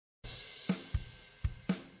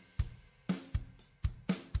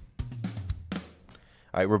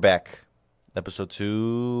All right, we're back. Episode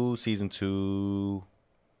 2, season 2,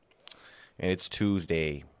 and it's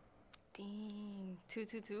Tuesday. Dang.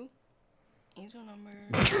 222? Angel number.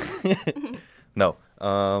 No,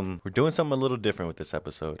 we're doing something a little different with this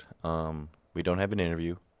episode. We don't have an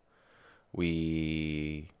interview.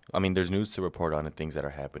 There's news to report on and things that are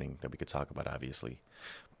happening that we could talk about, obviously.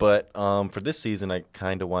 But for this season, I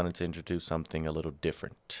kind of wanted to introduce something a little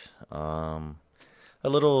different. A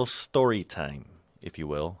little story time, if you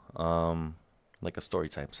will. Like a story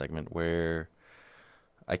time segment where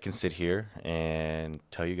I can sit here and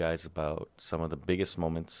tell you guys about some of the biggest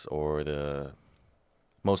moments or the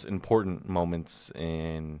most important moments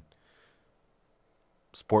in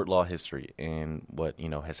sport law history and what,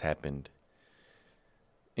 has happened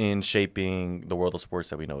in shaping the world of sports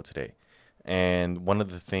that we know today. And one of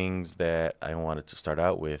the things that I wanted to start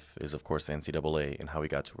out with is, of course, the NCAA and how we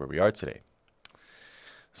got to where we are today.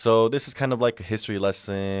 So this is kind of like a history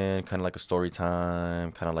lesson, kind of like a story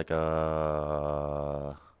time, kind of like like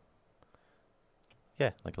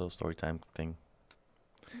a little story time thing.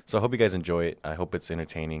 So I hope you guys enjoy it. I hope it's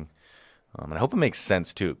entertaining. And I hope it makes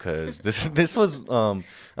sense too, because this was I'll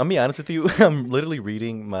be honest with you, I'm literally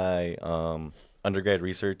reading my undergrad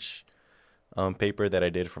research paper that I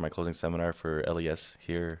did for my closing seminar for LES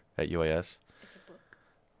here at UAS. It's a book.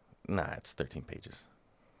 Nah, it's 13 pages.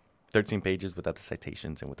 13 pages without the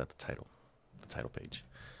citations and without the title page.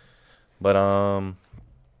 But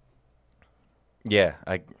yeah,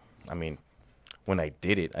 I mean, when I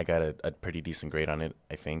did it, I got a pretty decent grade on it,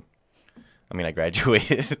 I think. I mean, I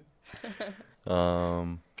graduated.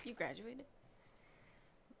 You graduated?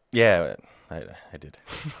 Yeah, I did.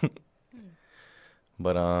 Hmm.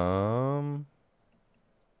 But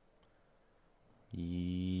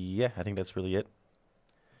yeah, I think that's really it.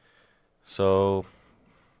 So,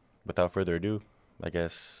 without further ado, I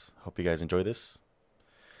guess hope you guys enjoy this.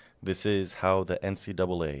 This is how the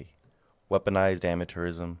NCAA weaponized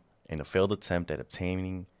amateurism in a failed attempt at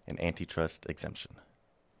obtaining an antitrust exemption.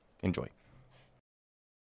 Enjoy.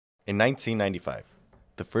 In 1995,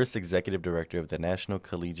 the first executive director of the National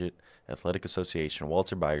Collegiate Athletic Association,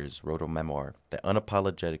 Walter Byers, wrote a memoir that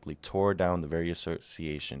unapologetically tore down the very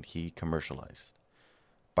association he commercialized.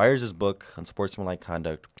 Byers' book, Unsportsmanlike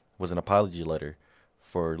Conduct, was an apology letter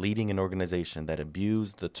for leading an organization that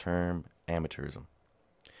abused the term amateurism.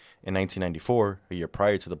 In 1994, a year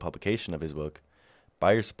prior to the publication of his book,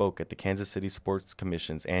 Byers spoke at the Kansas City Sports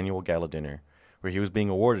Commission's annual gala dinner, where he was being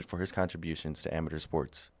awarded for his contributions to amateur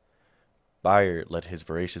sports. Byers let his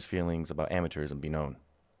voracious feelings about amateurism be known.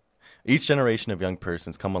 Each generation of young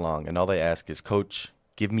persons come along and all they ask is, "Coach,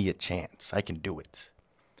 give me a chance. I can do it."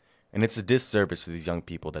 And it's a disservice to these young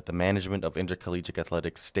people that the management of intercollegiate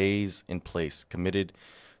athletics stays in place, committed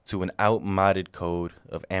to an outmoded code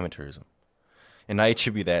of amateurism. And I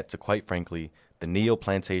attribute that to, quite frankly, the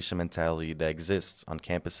neo-plantation mentality that exists on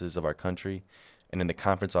campuses of our country and in the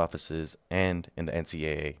conference offices and in the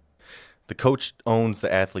NCAA. The coach owns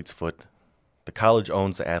the athlete's foot, the college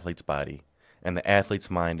owns the athlete's body, and the athlete's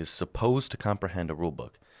mind is supposed to comprehend a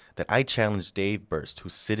rulebook that I challenge Dave Burst,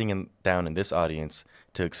 who's sitting down in this audience,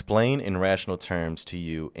 to explain in rational terms to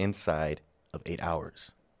you inside of 8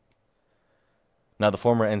 hours. Now, the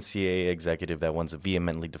former NCAA executive that once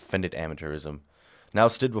vehemently defended amateurism now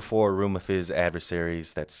stood before a room of his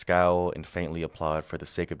adversaries that scowl and faintly applaud for the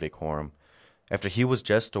sake of decorum, after he was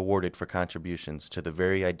just awarded for contributions to the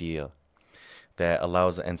very idea that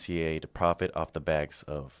allows the NCAA to profit off the backs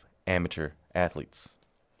of amateur athletes.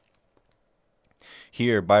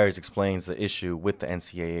 Here, Byers explains the issue with the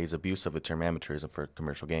NCAA's abuse of the term amateurism for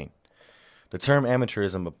commercial gain. The term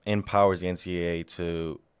amateurism empowers the NCAA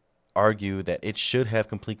to argue that it should have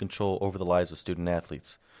complete control over the lives of student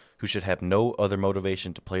athletes, who should have no other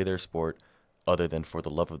motivation to play their sport other than for the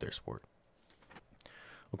love of their sport.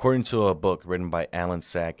 According to a book written by Alan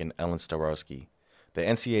Sack and Ellen Starowski, the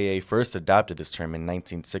NCAA first adopted this term in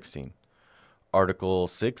 1916. Article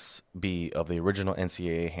 6B of the original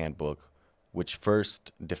NCAA handbook, which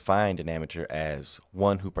first defined an amateur as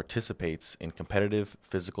one who participates in competitive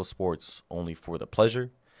physical sports only for the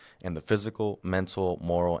pleasure and the physical, mental,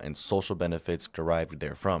 moral, and social benefits derived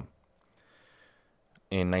therefrom.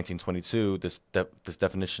 In 1922, this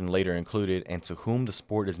definition later included, and to whom the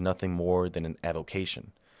sport is nothing more than an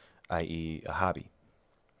avocation, i.e., a hobby.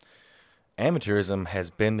 Amateurism has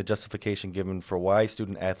been the justification given for why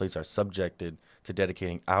student athletes are subjected to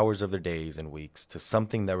dedicating hours of their days and weeks to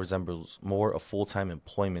something that resembles more a full-time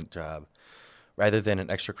employment job rather than an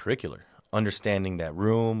extracurricular, understanding that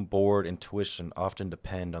room, board, and tuition often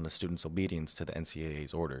depend on the student's obedience to the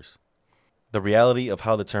NCAA's orders. The reality of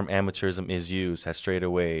how the term amateurism is used has strayed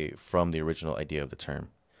away from the original idea of the term,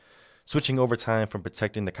 switching over time from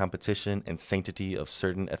protecting the competition and sanctity of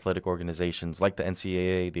certain athletic organizations like the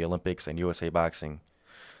NCAA, the Olympics, and USA Boxing,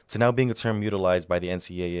 to now being a term utilized by the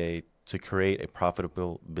NCAA to create a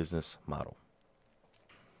profitable business model.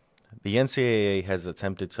 The NCAA has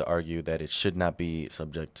attempted to argue that it should not be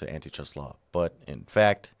subject to antitrust law, but in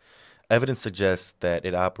fact, evidence suggests that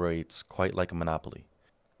it operates quite like a monopoly.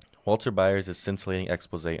 Walter Byers' scintillating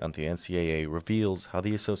expose on the NCAA reveals how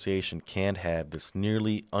the association can have this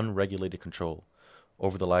nearly unregulated control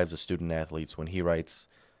over the lives of student athletes when he writes,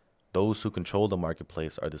 "Those who control the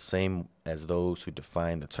marketplace are the same as those who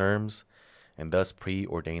define the terms and thus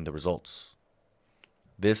preordain the results."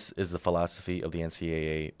 This is the philosophy of the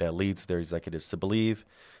NCAA that leads their executives to believe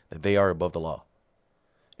that they are above the law.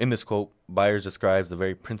 In this quote, Byers describes the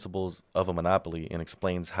very principles of a monopoly and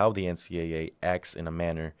explains how the NCAA acts in a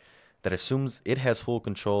manner that assumes it has full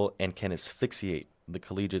control and can asphyxiate the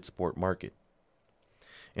collegiate sport market.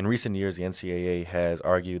 In recent years, the NCAA has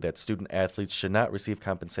argued that student athletes should not receive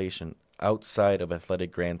compensation outside of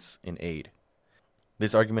athletic grants and aid.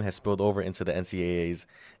 This argument has spilled over into the NCAA's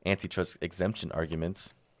antitrust exemption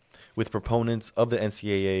arguments, with proponents of the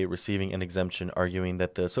NCAA receiving an exemption arguing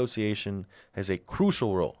that the association has a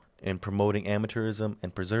crucial role in promoting amateurism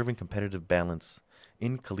and preserving competitive balance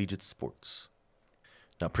in collegiate sports.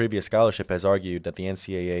 Now, previous scholarship has argued that the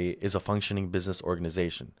NCAA is a functioning business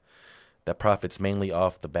organization that profits mainly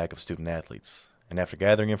off the back of student athletes. And after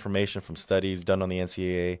gathering information from studies done on the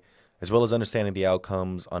NCAA, as well as understanding the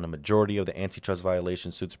outcomes on a majority of the antitrust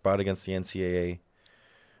violation suits brought against the NCAA,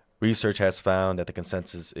 research has found that the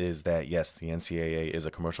consensus is that, yes, the NCAA is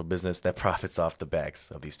a commercial business that profits off the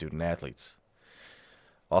backs of these student athletes.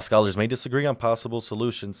 While scholars may disagree on possible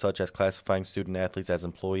solutions, such as classifying student athletes as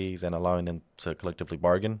employees and allowing them to collectively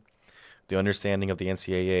bargain, the understanding of the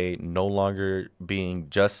NCAA no longer being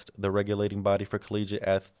just the regulating body for collegiate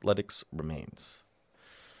athletics remains.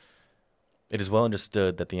 It is well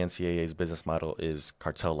understood that the NCAA's business model is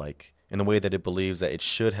cartel-like in the way that it believes that it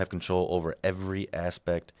should have control over every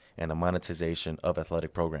aspect and the monetization of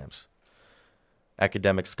athletic programs.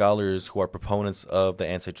 Academic scholars who are proponents of the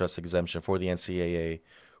antitrust exemption for the NCAA,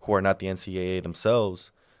 who are not the NCAA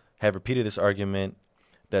themselves, have repeated this argument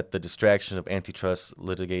that the distraction of antitrust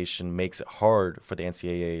litigation makes it hard for the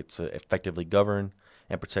NCAA to effectively govern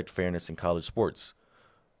and protect fairness in college sports,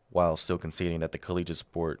 while still conceding that the collegiate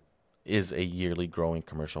sport is a yearly growing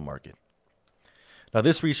commercial market. Now,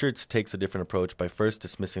 this research takes a different approach by first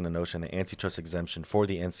dismissing the notion that antitrust exemption for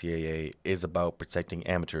the NCAA is about protecting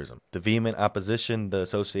amateurism. The vehement opposition the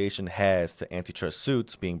association has to antitrust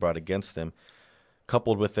suits being brought against them,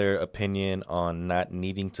 coupled with their opinion on not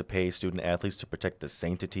needing to pay student athletes to protect the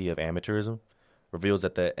sanctity of amateurism, reveals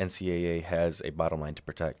that the NCAA has a bottom line to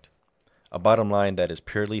protect. A bottom line that is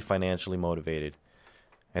purely financially motivated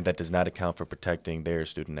and that does not account for protecting their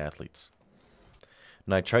student athletes.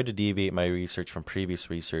 Now, I tried to deviate my research from previous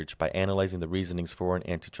research by analyzing the reasonings for an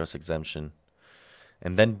antitrust exemption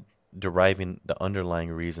and then deriving the underlying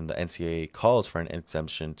reason the NCAA calls for an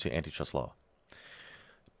exemption to antitrust law.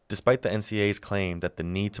 Despite the NCAA's claim that the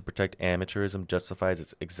need to protect amateurism justifies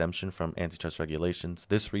its exemption from antitrust regulations,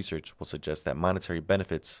 this research will suggest that monetary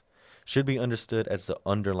benefits should be understood as the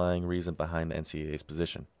underlying reason behind the NCAA's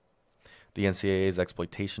position. The NCAA's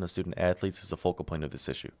exploitation of student athletes is the focal point of this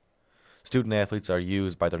issue. Student athletes are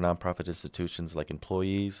used by their nonprofit institutions like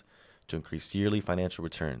employees to increase yearly financial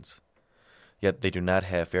returns, yet they do not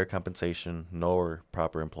have fair compensation nor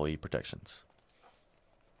proper employee protections.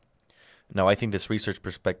 Now, I think this research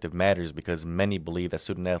perspective matters because many believe that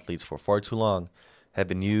student athletes for far too long have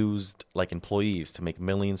been used like employees to make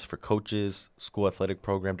millions for coaches, school athletic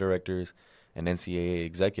program directors, and NCAA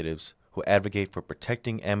executives who advocate for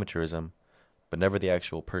protecting amateurism, but never the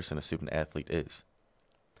actual person a student athlete is.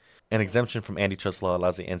 An exemption from antitrust law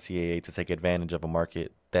allows the NCAA to take advantage of a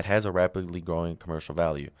market that has a rapidly growing commercial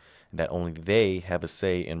value, and that only they have a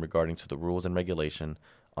say in regarding to the rules and regulation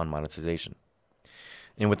on monetization.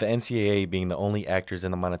 And with the NCAA being the only actors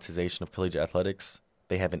in the monetization of collegiate athletics,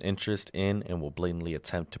 they have an interest in and will blatantly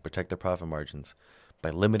attempt to protect their profit margins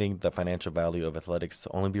by limiting the financial value of athletics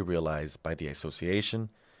to only be realized by the association,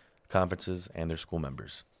 conferences, and their school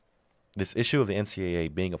members. This issue of the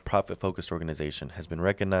NCAA being a profit-focused organization has been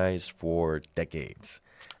recognized for decades,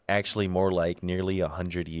 actually more like nearly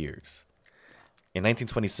 100 years. In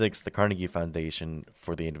 1926, the Carnegie Foundation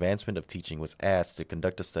for the Advancement of Teaching was asked to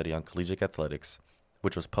conduct a study on collegiate athletics,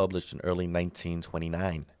 which was published in early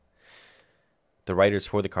 1929. The writers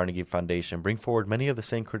for the Carnegie Foundation bring forward many of the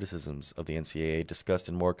same criticisms of the NCAA discussed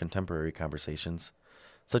in more contemporary conversations,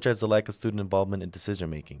 such as the lack of student involvement in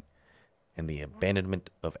decision-making and the abandonment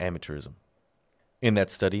of amateurism. In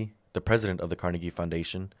that study, the president of the Carnegie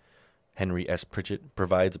Foundation, Henry S. Pritchett,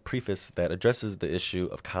 provides a preface that addresses the issue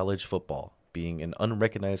of college football being an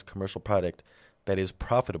unrecognized commercial product that is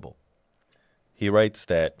profitable. He writes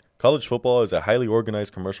that college football is a highly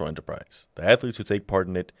organized commercial enterprise. The athletes who take part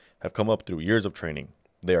in it have come up through years of training.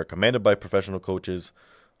 They are commanded by professional coaches.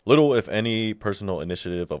 Little, if any, personal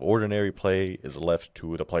initiative of ordinary play is left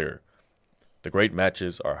to the player. The great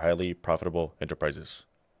matches are highly profitable enterprises.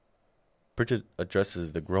 Pritchett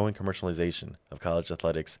addresses the growing commercialization of college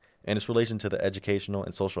athletics and its relation to the educational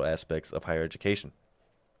and social aspects of higher education.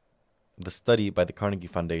 The study by the Carnegie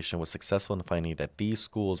Foundation was successful in finding that these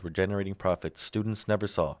schools were generating profits students never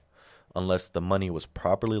saw unless the money was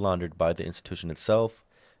properly laundered by the institution itself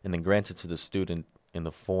and then granted to the student in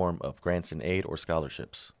the form of grants and aid or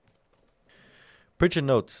scholarships. Pritchett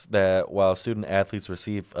notes that while student athletes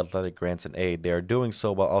receive athletic grants and aid, they are doing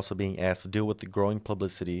so while also being asked to deal with the growing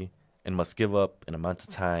publicity and must give up an amount of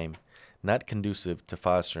time not conducive to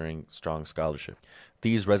fostering strong scholarship.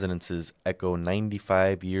 These resonances echo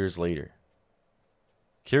 95 years later.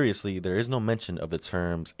 Curiously, there is no mention of the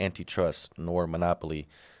terms antitrust nor monopoly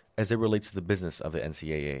as it relates to the business of the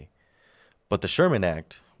NCAA. But the Sherman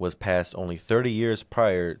Act was passed only 30 years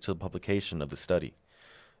prior to the publication of the study,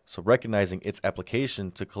 so recognizing its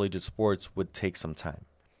application to collegiate sports would take some time.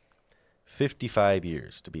 55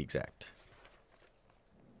 years, to be exact.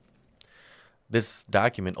 This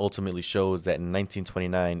document ultimately shows that in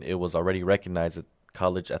 1929, it was already recognized that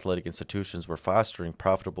college athletic institutions were fostering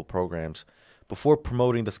profitable programs before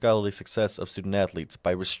promoting the scholarly success of student athletes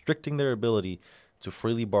by restricting their ability to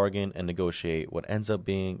freely bargain and negotiate what ends up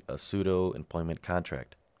being a pseudo-employment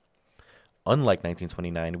contract. Unlike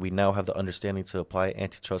 1929, we now have the understanding to apply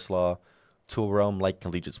antitrust law to a realm like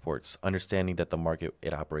collegiate sports, understanding that the market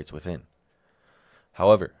it operates within.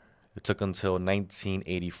 However, it took until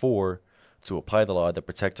 1984 to apply the law that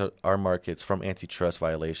protects our markets from antitrust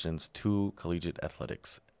violations to collegiate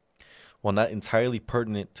athletics. While not entirely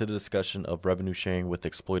pertinent to the discussion of revenue sharing with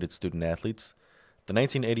exploited student athletes, the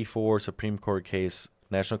 1984 Supreme Court case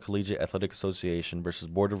National Collegiate Athletic Association versus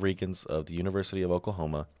Board of Regents of the University of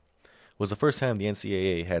Oklahoma was the first time the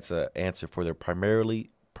NCAA had to answer for their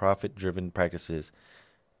primarily profit-driven practices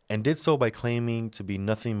and did so by claiming to be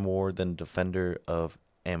nothing more than a defender of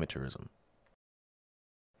amateurism.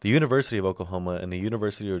 The University of Oklahoma and the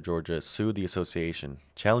University of Georgia sued the association,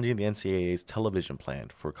 challenging the NCAA's television plan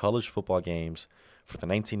for college football games for the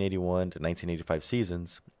 1981 to 1985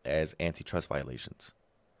 seasons as antitrust violations.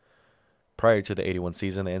 Prior to the 81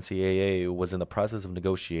 season, the NCAA was in the process of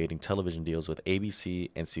negotiating television deals with ABC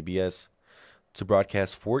and CBS to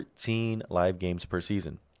broadcast 14 live games per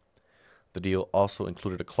season. The deal also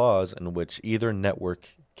included a clause in which either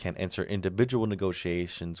network can enter individual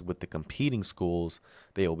negotiations with the competing schools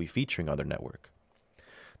they will be featuring on their network.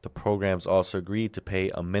 The programs also agreed to pay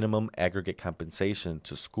a minimum aggregate compensation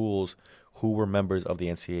to schools who were members of the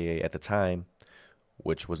NCAA at the time,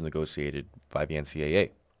 which was negotiated by the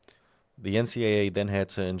NCAA. The NCAA then had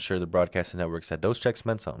to ensure the broadcasting networks that those checks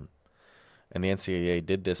meant something, and the NCAA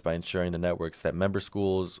did this by ensuring the networks that member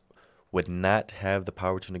schools would not have the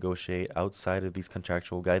power to negotiate outside of these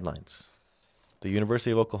contractual guidelines. The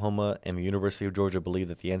University of Oklahoma and the University of Georgia believe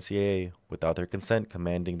that the NCAA, without their consent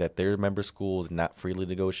commanding that their member schools not freely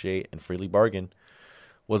negotiate and freely bargain,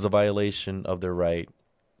 was a violation of their right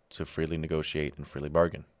to freely negotiate and freely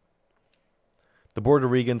bargain. The Board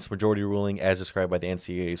of Regents' majority ruling, as described by the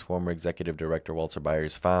NCAA's former executive director Walter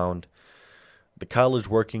Byers, found the college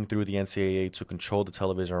working through the NCAA to control the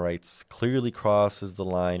television rights clearly crosses the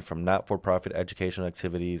line from not-for-profit educational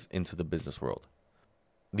activities into the business world.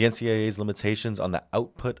 The NCAA's limitations on the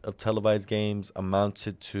output of televised games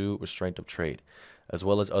amounted to restraint of trade, as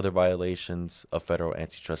well as other violations of federal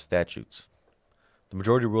antitrust statutes. The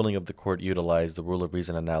majority ruling of the court utilized the rule of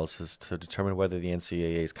reason analysis to determine whether the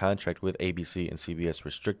NCAA's contract with ABC and CBS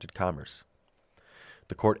restricted commerce.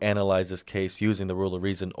 The court analyzed this case using the rule of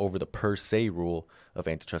reason over the per se rule of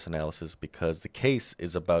antitrust analysis because the case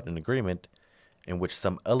is about an agreement in which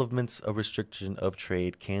some elements of restriction of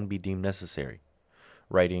trade can be deemed necessary.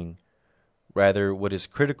 Writing, rather, what is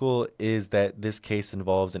critical is that this case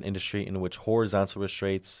involves an industry in which horizontal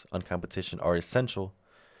restraints on competition are essential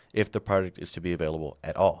if the product is to be available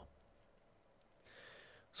at all.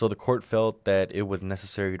 So the court felt that it was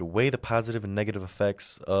necessary to weigh the positive and negative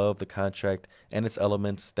effects of the contract and its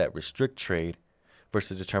elements that restrict trade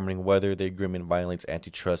versus determining whether the agreement violates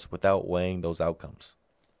antitrust without weighing those outcomes.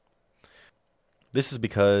 This is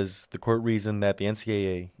because the court reasoned that the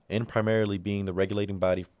NCAA, in primarily being the regulating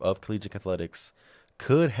body of collegiate athletics,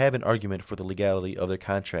 could have an argument for the legality of their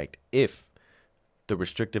contract if the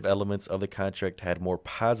restrictive elements of the contract had more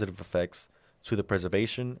positive effects to the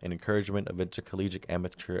preservation and encouragement of intercollegiate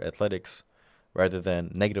amateur athletics rather than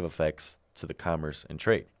negative effects to the commerce and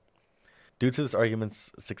trade. Due to this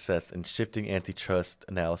argument's success in shifting antitrust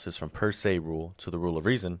analysis from per se rule to the rule of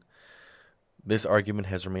reason, this argument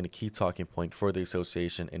has remained a key talking point for the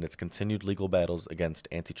association in its continued legal battles against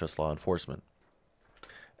antitrust law enforcement.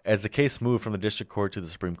 As the case moved from the district court to the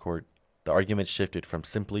Supreme Court, the argument shifted from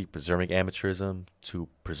simply preserving amateurism to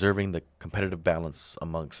preserving the competitive balance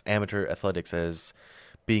amongst amateur athletics as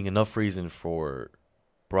being enough reason for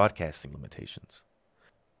broadcasting limitations.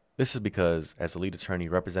 This is because, as the lead attorney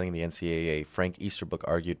representing the NCAA, Frank Easterbrook,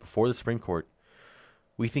 argued before the Supreme Court,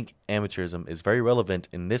 we think amateurism is very relevant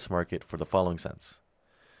in this market for the following sense.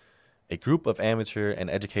 A group of amateur and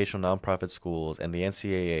educational nonprofit schools and the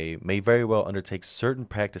NCAA may very well undertake certain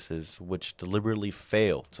practices which deliberately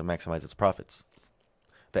fail to maximize its profits.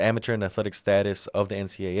 The amateur and athletic status of the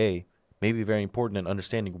NCAA may be very important in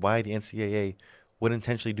understanding why the NCAA would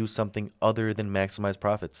intentionally do something other than maximize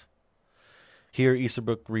profits. Here,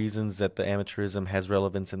 Easterbrook reasons that the amateurism has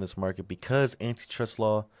relevance in this market because antitrust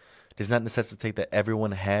law does not necessitate that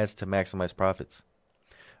everyone has to maximize profits.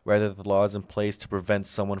 Rather, the law is in place to prevent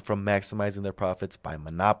someone from maximizing their profits by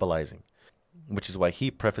monopolizing, which is why he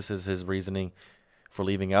prefaces his reasoning for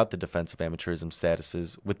leaving out the defense of amateurism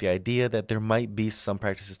statuses with the idea that there might be some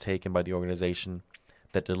practices taken by the organization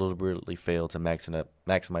that deliberately fail to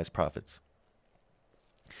maximize profits.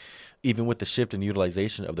 Even with the shift in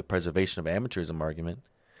utilization of the preservation of amateurism argument,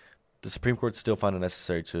 the Supreme Court still found it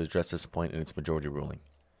necessary to address this point in its majority ruling.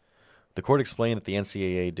 The court explained that the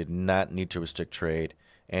NCAA did not need to restrict trade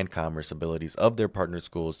and commerce abilities of their partner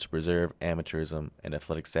schools to preserve amateurism and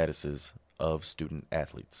athletic statuses of student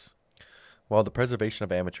athletes. While the preservation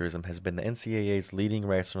of amateurism has been the NCAA's leading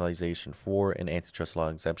rationalization for an antitrust law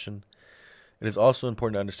exemption, it is also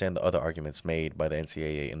important to understand the other arguments made by the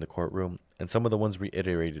NCAA in the courtroom and some of the ones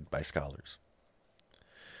reiterated by scholars.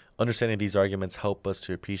 Understanding these arguments help us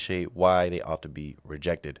to appreciate why they ought to be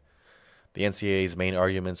rejected. The NCAA's main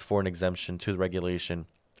arguments for an exemption to the regulation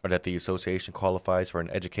are that the association qualifies for an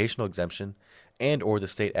educational exemption and or the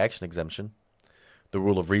state action exemption. The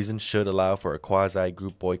rule of reason should allow for a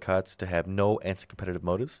quasi-group boycotts to have no anti-competitive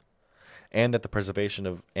motives, and that the preservation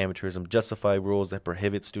of amateurism justify rules that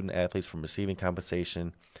prohibit student athletes from receiving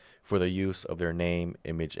compensation for the use of their name,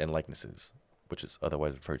 image, and likenesses, which is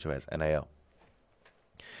otherwise referred to as NIL.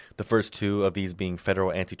 The first two of these being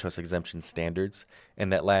federal antitrust exemption standards,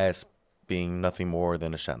 and that last being nothing more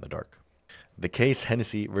than a shot in the dark. The case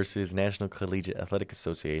Hennessy versus National Collegiate Athletic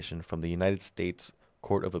Association from the United States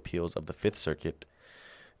Court of Appeals of the Fifth Circuit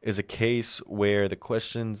is a case where the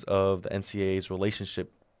questions of the NCAA's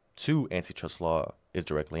relationship to antitrust law is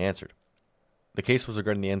directly answered. The case was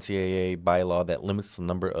regarding the NCAA bylaw that limits the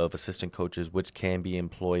number of assistant coaches which can be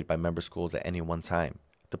employed by member schools at any one time.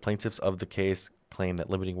 The plaintiffs of the case claim that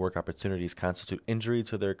limiting work opportunities constitute injury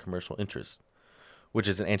to their commercial interests, which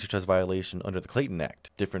is an antitrust violation under the Clayton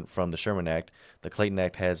Act. Different from the Sherman Act, the Clayton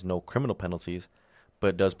Act has no criminal penalties,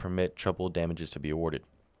 but does permit treble damages to be awarded.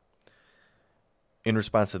 In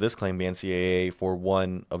response to this claim, the NCAA, for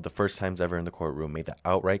one of the first times ever in the courtroom, made the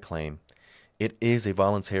outright claim it is a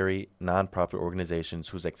voluntary, nonprofit organization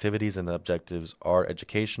whose activities and objectives are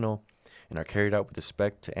educational and are carried out with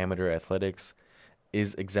respect to amateur athletics,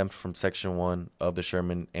 is exempt from Section 1 of the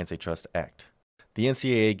Sherman Antitrust Act. The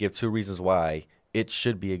NCAA gives two reasons why it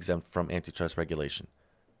should be exempt from antitrust regulation: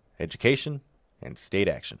 education and state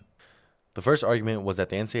action. The first argument was that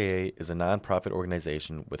the NCAA is a nonprofit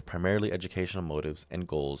organization with primarily educational motives and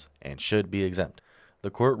goals and should be exempt. The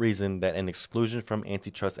court reasoned that an exclusion from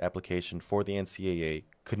antitrust application for the NCAA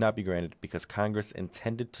could not be granted because Congress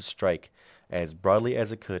intended to strike as broadly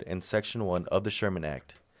as it could in Section 1 of the Sherman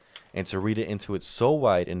Act, and to read it into it so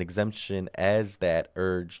wide an exemption as that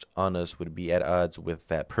urged on us would be at odds with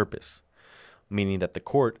that purpose, meaning that the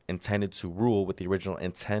court intended to rule with the original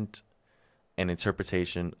intent and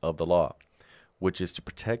interpretation of the law, which is to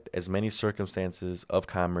protect as many circumstances of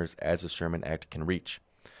commerce as the Sherman Act can reach.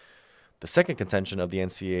 The second contention of the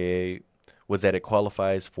NCAA was that it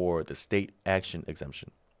qualifies for the state action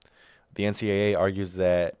exemption. The NCAA argues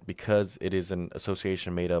that because it is an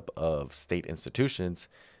association made up of state institutions,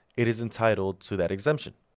 it is entitled to that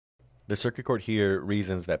exemption. The circuit court here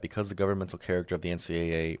reasons that because the governmental character of the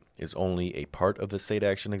NCAA is only a part of the state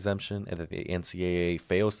action exemption, and that the NCAA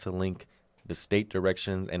fails to link the state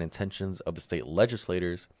directions and intentions of the state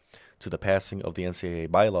legislators to the passing of the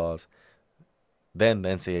NCAA bylaws, then the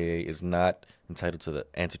NCAA is not entitled to the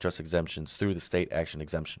antitrust exemptions through the state action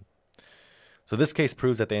exemption. So this case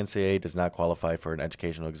proves that the NCAA does not qualify for an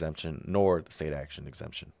educational exemption nor the state action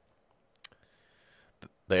exemption.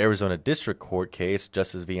 The Arizona District Court case,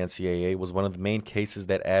 Justice v. NCAA, was one of the main cases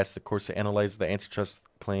that asked the courts to analyze the antitrust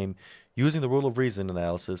claim using the rule of reason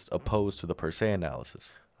analysis opposed to the per se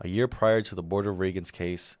analysis. A year prior to the Board of Regents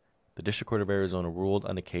case, the District Court of Arizona ruled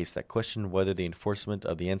on a case that questioned whether the enforcement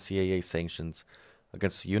of the NCAA sanctions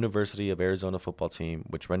against the University of Arizona football team,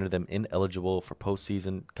 which rendered them ineligible for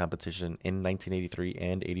postseason competition in 1983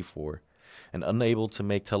 and 84, and unable to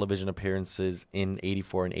make television appearances in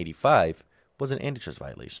 84 and 85, was an antitrust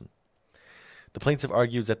violation. The plaintiff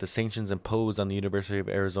argues that the sanctions imposed on the University of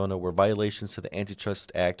Arizona were violations to the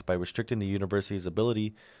Antitrust Act by restricting the university's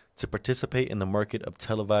ability to participate in the market of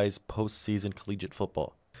televised postseason collegiate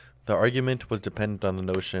football. The argument was dependent on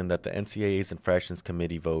the notion that the NCAA's Infractions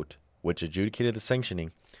Committee vote, which adjudicated the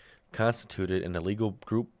sanctioning, constituted an illegal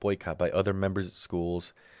group boycott by other member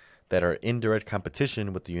schools that are in direct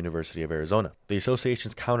competition with the University of Arizona. The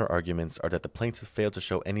association's counter-arguments are that the plaintiffs failed to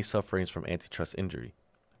show any sufferings from antitrust injury.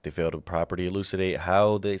 They failed to properly elucidate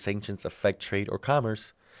how the sanctions affect trade or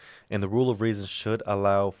commerce, and the rule of reason should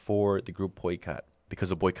allow for the group boycott, because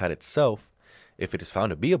the boycott itself, if it is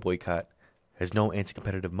found to be a boycott, has no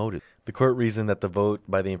anti-competitive motive. The court reasoned that the vote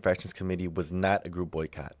by the Infractions Committee was not a group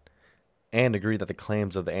boycott, and agreed that the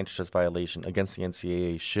claims of the antitrust violation against the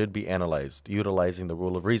NCAA should be analyzed, utilizing the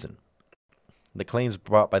rule of reason. The claims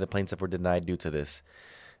brought by the plaintiff were denied due to this,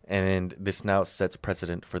 and this now sets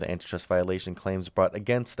precedent for the antitrust violation claims brought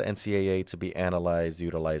against the NCAA to be analyzed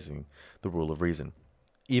utilizing the rule of reason.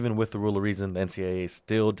 Even with the rule of reason, the NCAA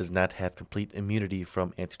still does not have complete immunity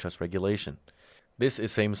from antitrust regulation. This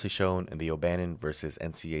is famously shown in the O'Bannon versus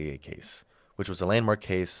NCAA case, which was a landmark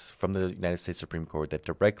case from the United States Supreme Court that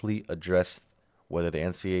directly addressed whether the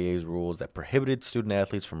NCAA's rules that prohibited student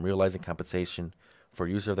athletes from realizing compensation for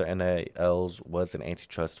use of their NILs was an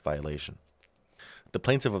antitrust violation. The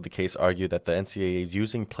plaintiff of the case argued that the NCAA's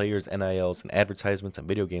using players' NILs in advertisements and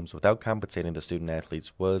video games without compensating the student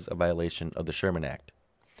athletes was a violation of the Sherman Act.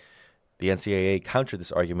 The NCAA countered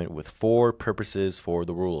this argument with 4 purposes for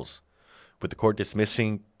the rules, with the court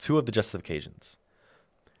dismissing 2 of the justifications.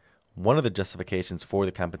 One of the justifications for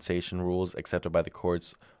the compensation rules accepted by the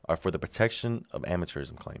courts are for the protection of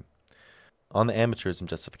amateurism claim. On the amateurism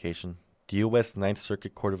justification, the U.S. Ninth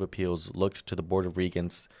Circuit Court of Appeals looked to the Board of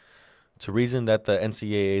Regents to reason that the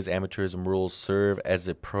NCAA's amateurism rules serve as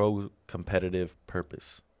a pro-competitive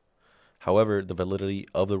purpose. However, the validity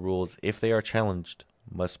of the rules, if they are challenged,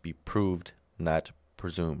 must be proved, not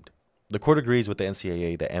presumed. The court agrees with the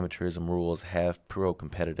NCAA that amateurism rules have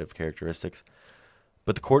pro-competitive characteristics,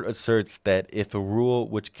 but the court asserts that if a rule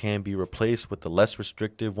which can be replaced with a less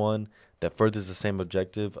restrictive one that furthers the same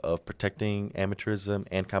objective of protecting amateurism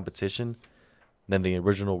and competition, then the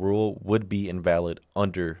original rule would be invalid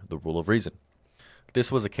under the rule of reason.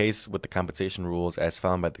 This was a case with the compensation rules as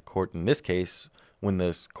found by the court in this case, when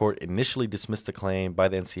the court initially dismissed the claim by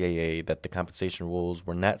the NCAA that the compensation rules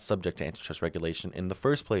were not subject to antitrust regulation in the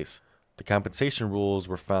first place. The compensation rules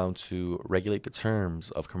were found to regulate the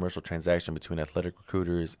terms of commercial transaction between athletic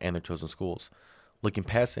recruiters and their chosen schools, looking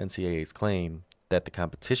past the NCAA's claim that the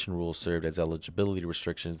competition rules served as eligibility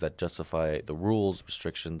restrictions that justify the rules'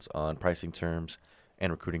 restrictions on pricing terms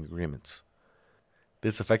and recruiting agreements.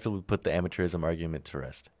 This effectively put the amateurism argument to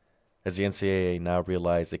rest, as the NCAA now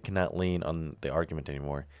realized it cannot lean on the argument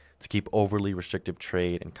anymore to keep overly restrictive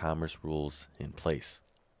trade and commerce rules in place.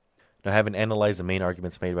 Now, having analyzed the main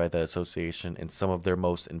arguments made by the association in some of their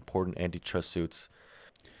most important antitrust suits,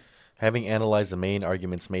 it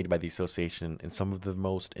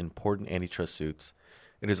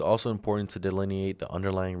is also important to delineate the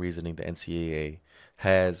underlying reasoning the NCAA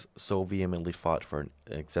has so vehemently fought for an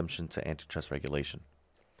exemption to antitrust regulation.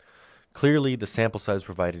 Clearly, the sample size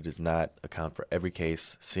provided does not account for every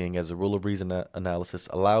case, seeing as the rule of reason analysis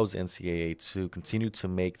allows NCAA to continue to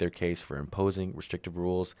make their case for imposing restrictive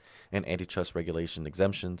rules and antitrust regulation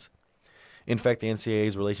exemptions. In fact, the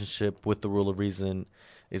NCAA's relationship with the rule of reason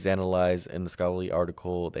is analyzed in the scholarly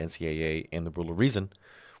article, The NCAA and the Rule of Reason,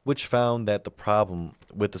 which found that the problem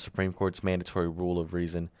with the Supreme Court's mandatory rule of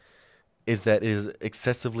reason is that it is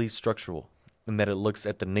excessively structural, and that it looks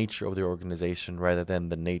at the nature of the organization rather than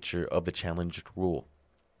the nature of the challenged rule.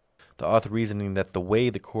 The author reasoning that the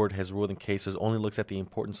way the court has ruled in cases only looks at the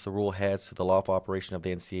importance the rule has to the lawful operation of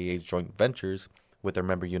the NCAA's joint ventures with their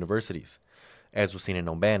member universities, as was seen in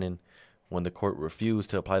O'Bannon, when the court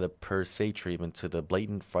refused to apply the per se treatment to the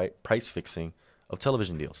blatant price fixing of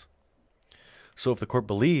television deals. So if the court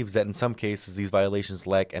believes that in some cases these violations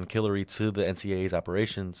lack ancillary to the NCAA's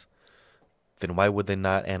operations, then why would they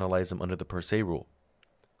not analyze them under the per se rule?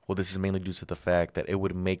 Well, this is mainly due to the fact that it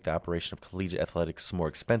would make the operation of collegiate athletics more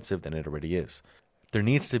expensive than it already is. There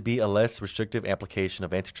needs to be a less restrictive application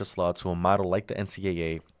of antitrust law to a model like the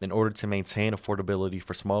NCAA in order to maintain affordability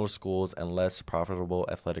for smaller schools and less profitable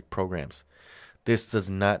athletic programs. This does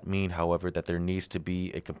not mean, however, that there needs to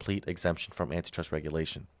be a complete exemption from antitrust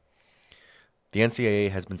regulation. The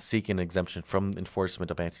NCAA has been seeking an exemption from enforcement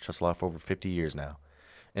of antitrust law for over 50 years now,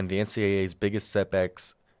 and the NCAA's biggest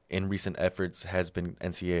setbacks in recent efforts has been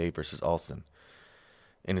NCAA versus Alston.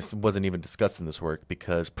 And this wasn't even discussed in this work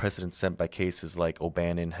because precedents set by cases like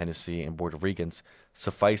O'Bannon, Hennessy, and Puerto Ricans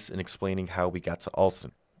suffice in explaining how we got to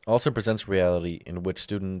Alston. Alston presents reality in which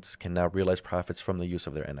students can now realize profits from the use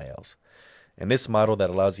of their NILs. And this model that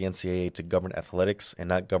allows the NCAA to govern athletics and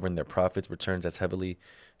not govern their profits returns as heavily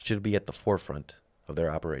should be at the forefront of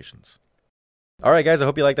their operations. All right, guys, I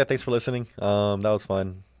hope you liked that. Thanks for listening. That was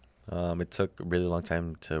fun. It took a really long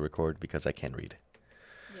time to record because I can't read.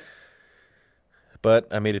 Yes. But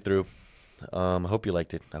I made it through. I hope you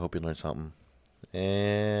liked it. I hope you learned something.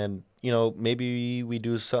 And, maybe we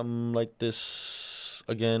do something like this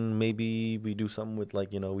again. Maybe we do something with,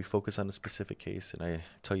 we focus on a specific case and I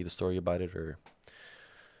tell you the story about it or,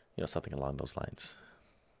 something along those lines.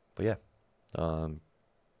 But yeah.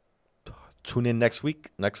 Tune in next week.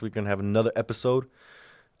 Next week, we're going to have another episode.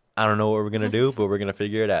 I don't know what we're going to do, but we're going to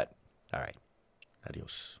figure it out. All right.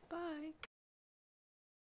 Adios.